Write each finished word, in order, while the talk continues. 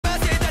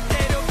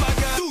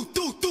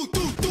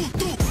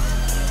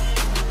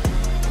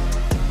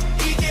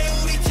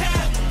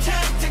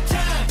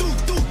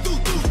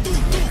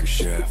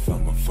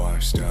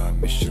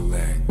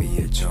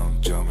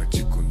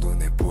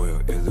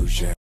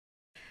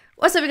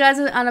What's up, you guys?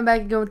 I'm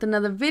back again with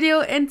another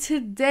video, and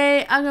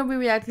today I'm gonna be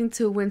reacting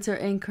to Winter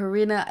and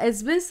Karina.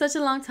 It's been such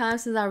a long time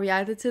since I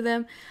reacted to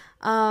them.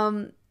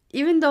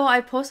 Even though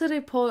I posted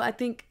a poll, I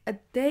think a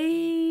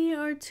day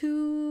or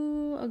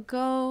two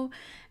ago,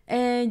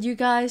 and you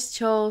guys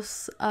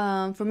chose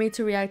for me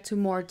to react to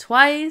more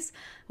Twice,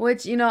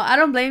 which, you know, I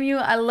don't blame you.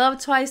 I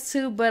love Twice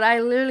too, but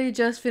I literally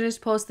just finished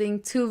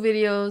posting 2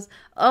 videos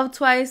of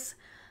Twice.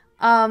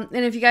 And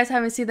if you guys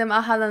haven't seen them,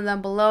 I'll have them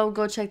down below.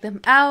 Go check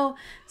them out.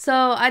 So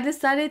I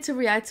decided to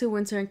react to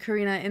Winter and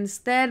Karina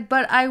instead,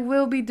 but I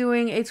will be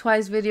doing a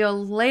Twice video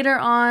later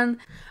on.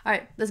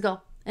 Alright, let's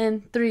go.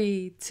 In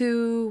 3,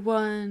 2,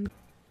 1.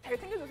 잘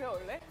챙겨주세요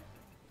원래?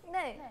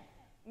 네.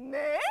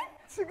 네?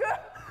 지금?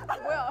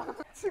 뭐야?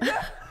 지금?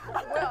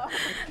 뭐야?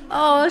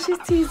 Oh, she's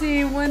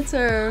teasing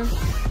Winter.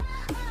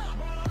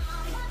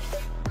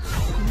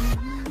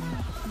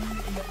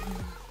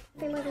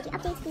 For more video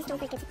updates, please don't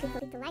forget to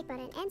click the like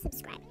button and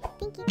subscribe.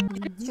 Thank you.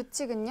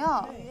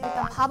 규칙은요.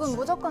 일단 밥은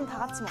무조건 다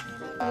같이 먹기.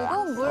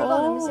 그리고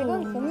물과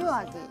음식은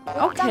공유하기.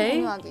 옷장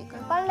공유하기.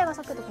 빨래가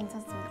섞여도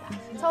괜찮습니다.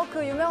 저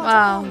그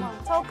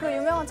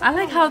유명한 I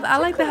like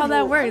how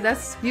that works.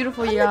 That's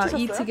beautiful. Y'all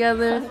eat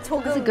together. It's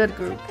a good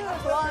group.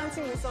 좋아하는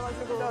친구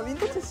있어가지고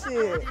윈터치 씨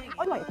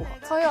얼마 입고 가?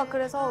 저희가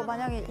그래서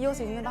만약에 이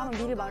옷을 입는다 하면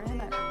미리 말을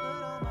해놔요.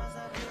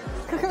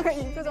 그러니까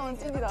이 표정은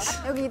찐이다.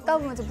 여기 있다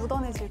보면 이제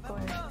묻어내질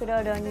거예요.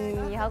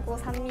 그러려니 하고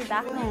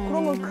삽니다.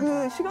 그러면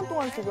그 시간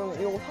동안 지금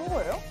이거 산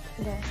거예요?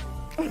 네.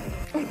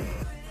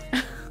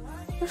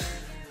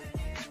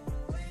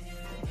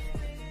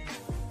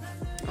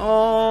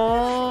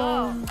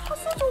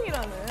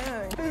 파스종이라는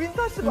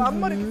윈터 씨도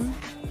앞머리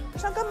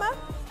잠깐만.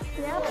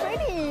 Yeah,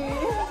 pretty.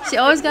 She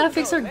always gotta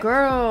fix her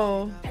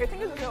girl. 잘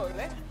챙겨주세요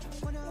원래?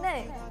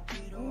 네.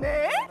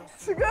 네?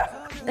 지금?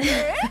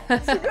 네?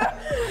 지금?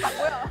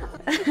 뭐야?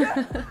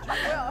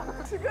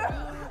 지금?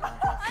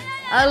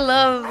 I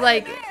love,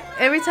 like,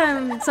 every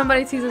time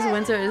somebody teases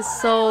Winter, it's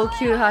so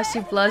cute how she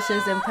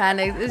blushes and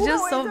panics. It's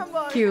just so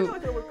cute.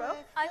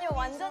 아니요,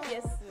 완전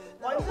예스.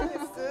 완전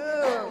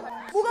예스.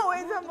 뭐가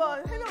왠지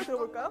한번 설명을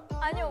들어볼까요?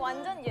 아니요,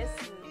 완전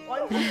예스.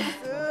 완전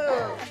예스.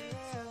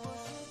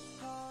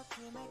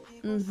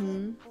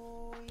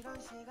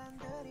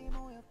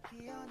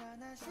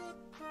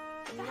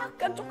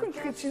 약간 조금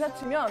그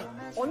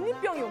지나치면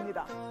언니병이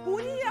옵니다.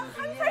 본인이랑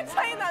 1살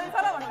차이 나는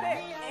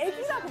사람한테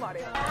애기라고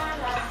말해요.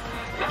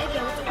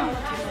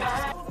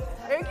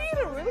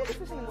 애기를 왜 그렇게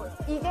쓰시는 거예요?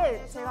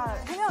 이게 제가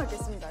해명을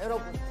겠습니다,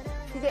 여러분.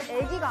 이게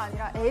애기가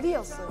아니라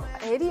엘이었어요.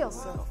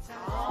 엘이었어요.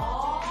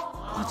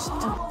 아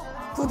진짜.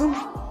 부둥.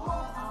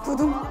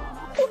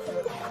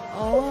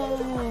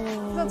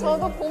 그래서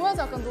저도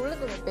보면서 약간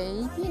놀랬거든요.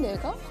 베이비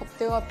내가?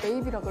 내가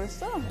베이비라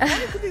그랬어?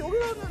 아니 근데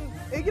여기서는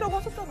애기라고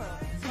하셨잖아요.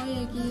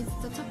 저희 애기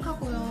진짜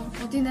착하고요.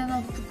 어디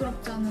내놔도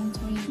부끄럽지 않은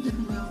저희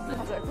애기고요.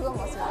 맞아요, 그건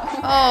맞습니다.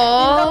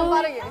 Oh, 인정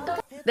빠르게.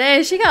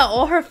 dang, she got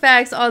all her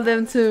facts on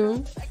them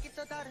too.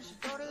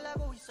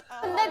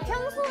 근데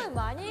평소에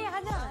많이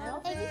하지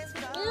않아요? 애기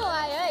일로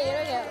와요,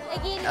 이러게요.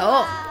 애기 일로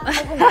Oh.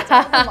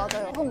 와.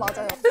 그건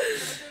맞아요.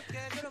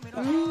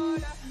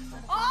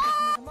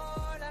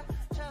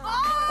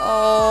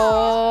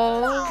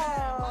 Oh.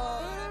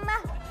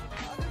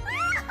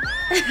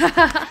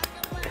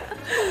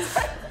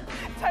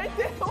 잘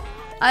때요.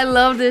 I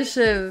love this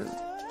shit.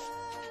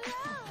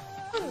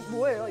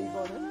 뭐예요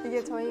이거는?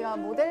 이게 저희가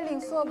모델링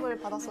수업을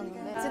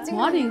받았었는데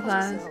모델링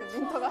클래스.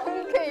 윈터가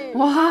흔쾌히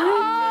What?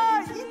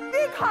 아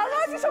이때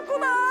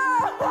강아지셨구나.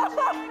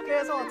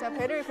 그래서 제가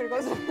배를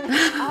긁어주는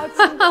아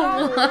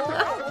진짜로?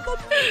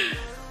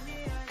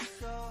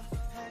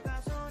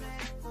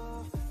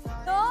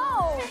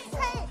 No!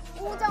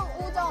 우정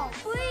우정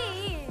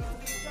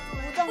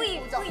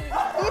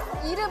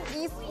이름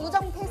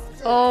우정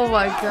테스트. Oh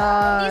my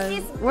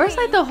god. Where's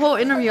like the whole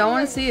interview? I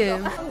want to see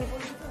it.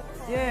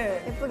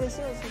 예. 예쁘게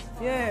씌워주시.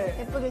 예.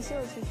 예쁘게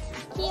씌워주시.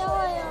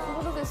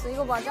 귀여워요. 모르겠어.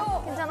 이거 맞아?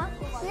 괜찮아?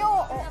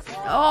 귀여워.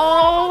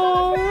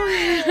 Oh.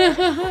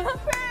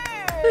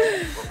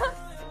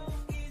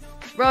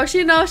 Bro,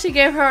 she knows she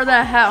gave her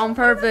that hat on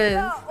purpose.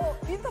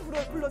 윈터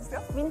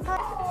불러주세요. 윈터.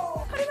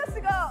 카리나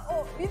씨가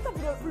윈터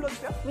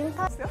불러주세요.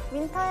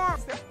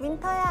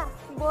 윈터야.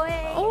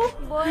 뭐해? Oh.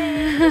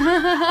 뭐해?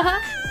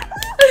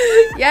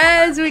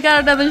 Yes, we got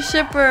another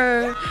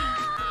shipper.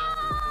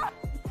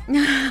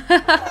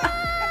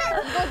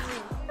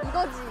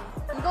 이거지.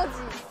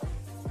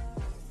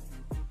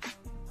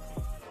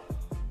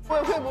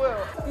 뭐예요?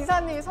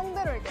 이사님이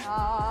성대로 이렇게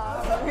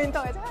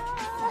윈터가 이제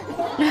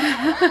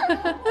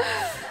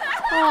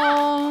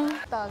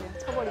딱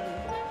쳐버리기.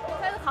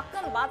 그래서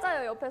가끔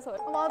맞아요, 옆에서.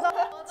 맞아.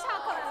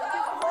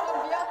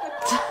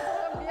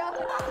 미안해.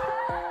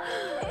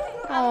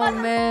 Oh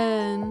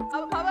man.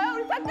 봐봐요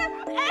우리 잠깐.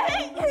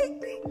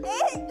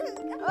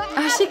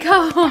 Ah, she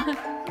got one.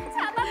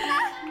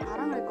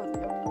 나랑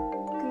했거든요.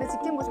 근데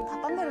지킨 모습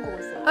다 딴 데를 보고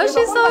있어요. Oh,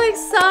 she's so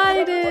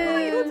excited.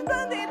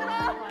 이루어진다는데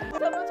얘들아.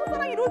 그러면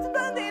첫사랑이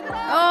이루어진다는데 얘들아.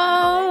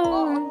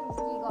 Oh.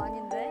 이거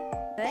아닌데?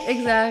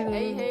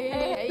 Exactly.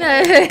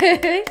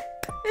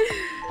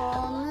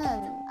 저는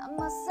I'm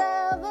a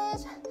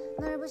savage.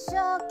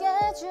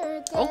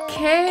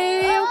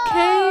 Okay,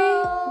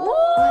 okay.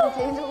 저는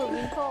개인적으로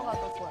윈터가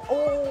더 좋아요.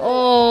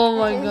 Oh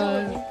my 개인적으로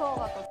god.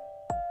 윈터가 더.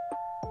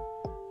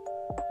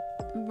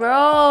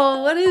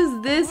 Bro, what is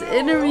this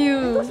interview?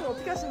 윈터 씨는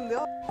어떻게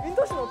하시는데요?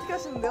 윈터 씨는 어떻게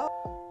하시는데요?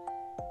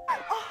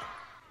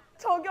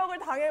 저격을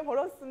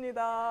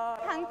당해버렸습니다.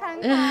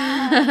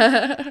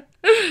 탕탕탕.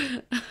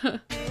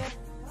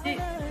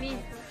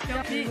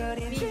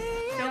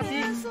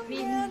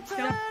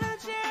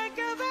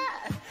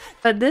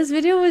 But this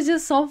video was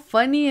just so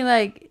funny.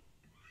 Like,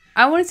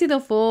 I want to see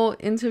the full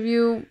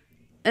interview.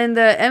 And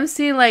the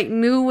MC like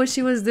knew what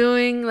she was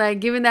doing, like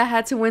giving that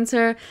hat to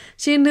Winter.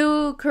 She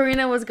knew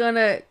Karina was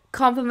gonna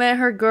compliment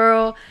her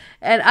girl.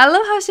 And I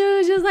love how she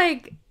was just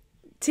like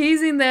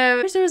teasing them.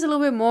 I wish there was a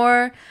little bit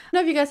more. I don't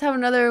know if you guys have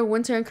another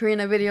Winter and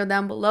Karina video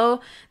down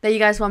below that you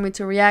guys want me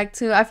to react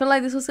to. I feel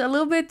like this was a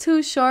little bit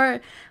too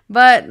short,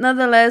 but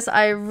nonetheless,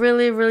 I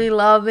really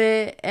love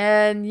it.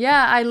 And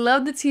yeah, I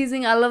love the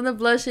teasing. I love the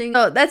blushing.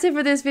 So that's it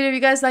for this video. If you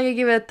guys like it,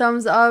 give it a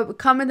thumbs up.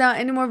 Comment down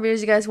any more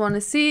videos you guys want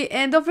to see.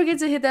 And don't forget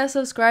to hit that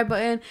subscribe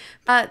button.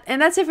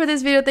 And that's it for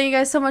this video. Thank you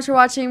guys so much for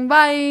watching.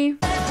 Bye!